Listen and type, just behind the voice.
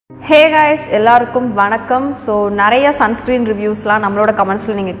Hey guys, எல்லாருக்கும் வணக்கம். So நிறைய sunscreen reviewsலாம் நம்மளோட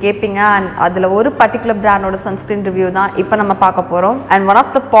கமெண்ட்ஸ்ல நீங்க கேப்பீங்க and அதுல ஒரு particular brandோட sunscreen review தான் இப்போ நம்ம பார்க்க போறோம். And one of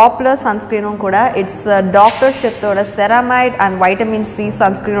the popular sunscreenும் கூட it's Dr. Sheth'ோட ceramide and vitamin C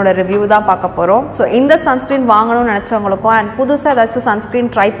sunscreenோட review தான் பார்க்க போறோம். So இந்த sunscreen வாங்கணும்னு நினைச்சவங்களுக்கும் and புதுசா ஏதாச்சும் sunscreen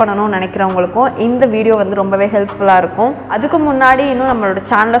ட்ரை பண்ணனும்னு நினைக்கிறவங்களுக்கும் இந்த வீடியோ வந்து ரொம்பவே ஹெல்ப்ஃபுல்லா இருக்கும். அதுக்கு முன்னாடி இன்னும் நம்மளோட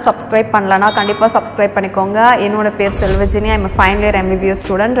சேனலை சப்ஸ்கிரைப் பண்ணலனா கண்டிப்பா சப்ஸ்கிரைப் பண்ணிக்கோங்க. என்னோட பேர் செல்வஜினி. I'm a final year MBBS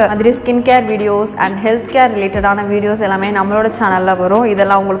student. There is skincare videos and healthcare related videos எல்லாமே நம்மளோட சேனல்ல வரும்.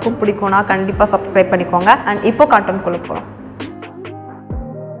 இதெல்லாம் உங்களுக்கு பிடிக்கும்னா கண்டிப்பா சப்ஸ்கிரைப் பண்ணிக்கோங்க. and இப்போ கண்டென்ட் குள்ள போறோம்.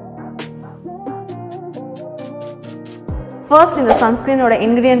 First இந்த sunscreenோட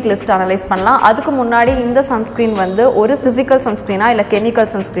ingredient list analyze பண்ணலாம். அதுக்கு முன்னாடி இந்த sunscreen வந்து ஒரு physical sunscreen இல்ல chemical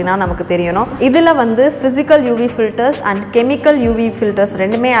sunscreen நமக்கு தெரியணும். இதுல வந்து physical UV filters and chemical UV filters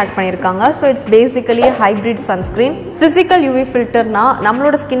ரெண்டுமே ஆட் பண்ணிருக்காங்க. So it's basically a hybrid sunscreen. Physical UV filterனா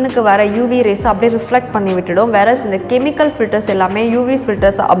நம்மளோட ஸ்கின்னுக்கு வர UV rays அப்படியே reflect பண்ணி விட்டுடும். whereas இந்த chemical filters எல்லாமே UV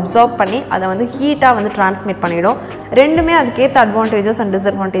filters absorb பண்ணி அதை வந்து ஹீட்டா வந்து transmit பண்ணிடும். ரெண்டுமே அதுக்கேத்த advantages and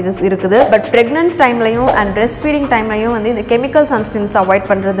disadvantages இருக்குது. பட் pregnant டைம்லயும் and breastfeeding டைம்லயும் வந்து chemical sunscreens avoid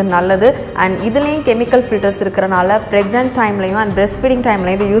பண்றது நல்லது. and இதுலயும் chemical filters இருக்கறனால pregnant timeலயும் and breastfeeding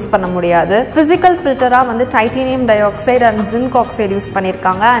timeலயும் இது யூஸ் பண்ண முடியாது. physical filter வந்து titanium dioxide and zinc oxide use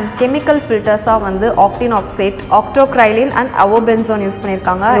பண்ணிருக்காங்க. and chemical filters வந்து octene oxide, octocrylene and avobenzone use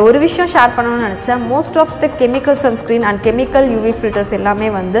பண்ணிருக்காங்க. ஒரு விஷயம் ஷேர் பண்ணனும்னு நினைச்சேன். most of the chemical sunscreen and chemical UV filters எல்லாமே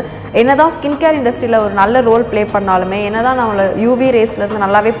வந்து என்னதான் ஸ்கின் கேர் இண்டஸ்ட்ரியில ஒரு நல்ல ரோல் ப்ளே பண்ணாலுமே என்னதான் நம்மள UV ரேஸ்ல இருந்து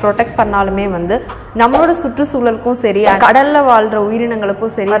நல்லாவே ப்ரொடெக்ட் பண்ணாலுமே வந்து நம்மளோட சுற்றுச்சூழலுக்கும் சரி கடல்ல வாழ்ற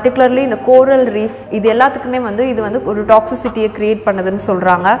உயிரினங்களுக்கும் சரி particularly இந்த கோரல் ரீஃப் இது எல்லாத்துக்குமே வந்து இது வந்து ஒரு டாக்ஸிசிட்டியை கிரியேட் பண்ணுதுன்னு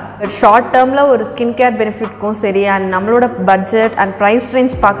சொல்றாங்க. பட் ஷார்ட் டேர்ம்ல ஒரு ஸ்கின் கேர் பெனிஃபிட்க்கும் சரி and நம்மளோட பட்ஜெட் and பிரைஸ்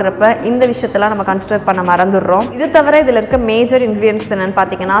ரேஞ்ச் பார்க்கறப்ப இந்த விஷயத்தெல்லாம் நம்ம கன்சிடர் பண்ண மறந்துடுறோம். இது தவிர இதுல இருக்க மேஜர் இன்கிரிடியன்ட்ஸ் என்னன்னு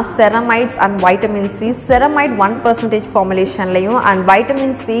பாத்தீங்கன்னா ceramides and vitamin C. ceramide 1% ஃபார்முலேஷன்லயும் and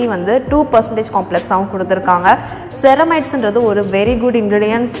vitamin C வந்து 2% காம்ப்ளெக்ஸாவும் கொடுத்திருக்காங்க. ceramides ஒரு very good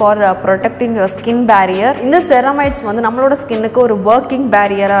ingredient for protecting your skin barrier. இந்த ceramides வந்து நம்மளோட ஸ்கின்னுக்கு ஒரு working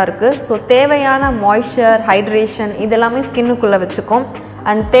barrier-ஆ இருக்கு. ஸோ தேவையான moisture, hydration இதெல்லாமே ஸ்கின்னுக்குள்ள வச்சுக்கும்.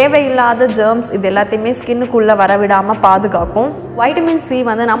 and தேவையில்லாத germs இது எல்லாத்தையுமே ஸ்கின்னுக்குள்ள வரவிடாம பாதுகாக்கும். வைட்டமின் C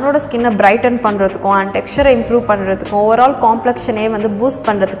வந்து நம்மளோட ஸ்கின்னை பிரைட்டன் பண்றதுக்கும் and டெக்ஸ்சரை இம்ப்ரூவ் பண்றதுக்கும் ஓவரால் காம்ப்ளெக்ஷனே வந்து பூஸ்ட்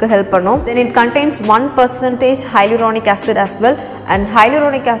பண்றதுக்கு ஹெல்ப் பண்ணும். then it contains 1% hyaluronic acid as well. and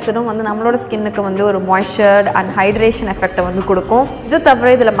hyaluronic acidum வந்து நம்மளோட ஸ்கின்னுக்கு வந்து ஒரு moisture and hydration எஃபெக்ட்டை வந்து கொடுக்கும். இது தவிர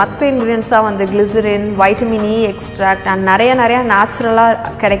இதுல மற்ற இன்கிரிடியன்ட்ஸா வந்து glycerin, vitamin E extract and நிறைய நேச்சுரலா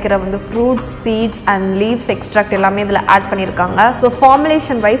கிடைக்கிற வந்து fruits, seeds and leaves extract எல்லாமே இதுல ஆட் பண்ணிருக்காங்க. So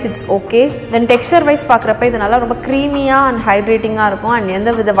formulation wise it's okay. then texture wise பார்க்கறப்ப இது நல்லா ரொம்ப creamy-ஆ and hydrating-ஆ இருக்கும். and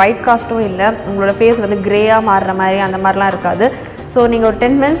எந்த வித white cast-ம் இல்ல. உங்களோட ஃபேஸ் வந்து கிரேயா மாறுற மாதிரி அந்த மாதிரிலாம் இருக்காது. ஸோ நீங்கள் ஒரு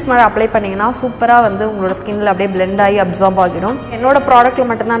 10 minutes மேலே அப்ளை பண்ணிங்கன்னா சூப்பராக வந்து உங்களோட ஸ்கின்னில் அப்படியே பிளெண்ட் ஆகி அப்சார்ப் ஆகிடும். என்னோட ப்ராடக்ட்டில்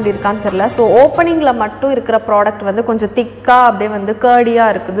மட்டும்தான் அப்படி இருக்கான்னு தெரியல. ஸோ ஓப்பனிங்கில் மட்டும் இருக்கிற ப்ராடக்ட் வந்து கொஞ்சம் திக்காக அப்படியே வந்து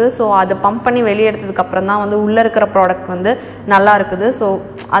கேர்டியாக இருக்குது. ஸோ அதை பம்ப் பண்ணி வெளியே எடுத்ததுக்கப்புறம் தான் வந்து உள்ளே இருக்கிற ப்ராடக்ட் வந்து நல்லா இருக்குது. ஸோ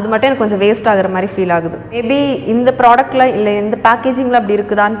அது மட்டும் எனக்கு கொஞ்சம் வேஸ்ட் ஆகிற மாதிரி ஃபீல் ஆகுது. மேபி இந்த ப்ராடக்ட்டில் இல்லை இந்த பேக்கேஜிங்கில் அப்படி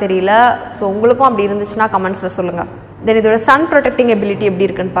இருக்குதான்னு தெரியல. ஸோ உங்களுக்கும் அப்படி இருந்துச்சுன்னா கமெண்ட்ஸில் சொல்லுங்கள். தென் இதோட சன் ப்ரொடெக்டிங் எபிலிட்டி எப்படி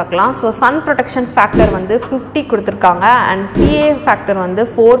இருக்குன்னு பார்க்கலாம். ஸோ சன் ப்ரொடெக்ஷன் ஃபேக்டர் வந்து 50 கொடுத்துருக்காங்க அண்ட் PA ஃபேக்டர் வந்து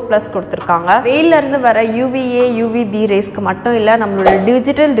 4+ கொடுத்துருக்காங்க. வெயிலிருந்து வர UVA, UVB ரேஸ்க்கு மட்டும் இல்லை நம்மளோட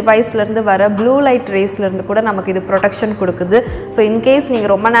டிஜிட்டல் டிவைஸ்லேருந்து வர ப்ளூ லைட் ரேஸ்லேருந்து கூட நமக்கு இது ப்ரொடெக்ஷன் கொடுக்குது. ஸோ இன்கேஸ்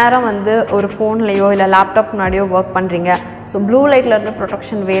நீங்கள் ரொம்ப நேரம் வந்து ஒரு ஃபோன்லேயோ இல்லை லேப்டாப் முன்னாடியோ ஒர்க் பண்ணுறீங்க, ஸோ ப்ளூ லைட்லேருந்து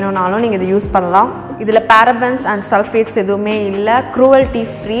ப்ரொடெக்ஷன் வேணும்னாலும் நீங்கள் இது யூஸ் பண்ணலாம். இதில் பேரபன்ஸ் அண்ட் சல்ஃபேட்ஸ் எதுவுமே இல்லை, க்ரூவல்ட்டி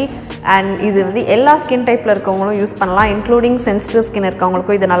ஃப்ரீ அண்ட் இது வந்து எல்லா ஸ்கின் டைப்பில் இருக்கவங்களும் யூஸ் பண்ணலாம், இன்க்ளூடிங் சென்சிட்டிவ் ஸ்கின்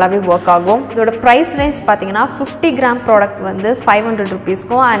இருக்கவங்களுக்கும் இது நல்லாவே ஒர்க் ஆகும். இதோட ப்ரைஸ் ரேஞ்ச் பார்த்தீங்கன்னா 50 கிராம் ப்ராடக்ட் வந்து 500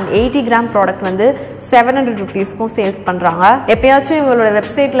 rupeesக்கும் அண்ட் 80 கிராம் ப்ராடக்ட் வந்து 700 rupeesக்கும் சேல்ஸ் பண்ணுறாங்க. எப்பயாச்சும் இவங்களோட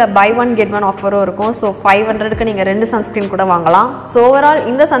வெப்சைட்டில் buy one get one ஆஃபரும் இருக்கும். ஸோ 500க்கு நீங்கள் 2 சன்ஸ்க்ரீன் கூட வாங்கலாம். ஸோ ஓவரால்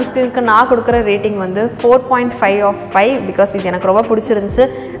இந்த சன்ஸ்க்ரீனுக்கு நான் கொடுக்குற ரேட்டிங் வந்து 4.5/5 பிகாஸ் இது எனக்கு ரொம்ப பிடிச்சிருந்துச்சு.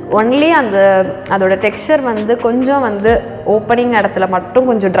 ஒன்லி அதோட டெக்ஸ்சர் வந்து கொஞ்சம் வந்து ஓப்பனிங் இடத்துல மட்டும்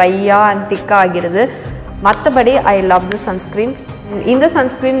கொஞ்சம் ட்ரையாக அண்ட் திக்காக ஆகிடுது. மற்றபடி ஐ லவ் திஸ் சன்ஸ்க்ரீன். இந்த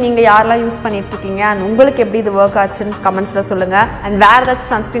சன்ஸ்க்ரீன் நீங்கள் யாரெல்லாம் யூஸ் பண்ணிட்டுருக்கீங்க அண்ட் உங்களுக்கு எப்படி இது ஒர்க் ஆச்சுன்னு கமெண்ட்ஸில் சொல்லுங்கள். அண்ட் வேறு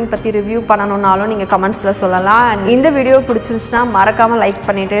ஏதாச்சும் சன்ஸ்க்ரீன் பற்றி ரிவ்யூ பண்ணணுன்னாலும் நீங்கள் கமெண்ட்ஸில் சொல்லலாம். அண்ட் இந்த வீடியோ பிடிச்சிருச்சுன்னா மறக்காமல் லைக்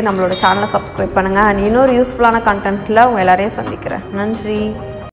பண்ணிவிட்டு நம்மளோட சேனலை சப்ஸ்கிரைப் பண்ணுங்கள். அண்ட் இன்னொரு யூஸ்ஃபுல்லான கண்டென்ட்டில் உங்கள் எல்லாரையும் சந்திக்கிறேன். நன்றி.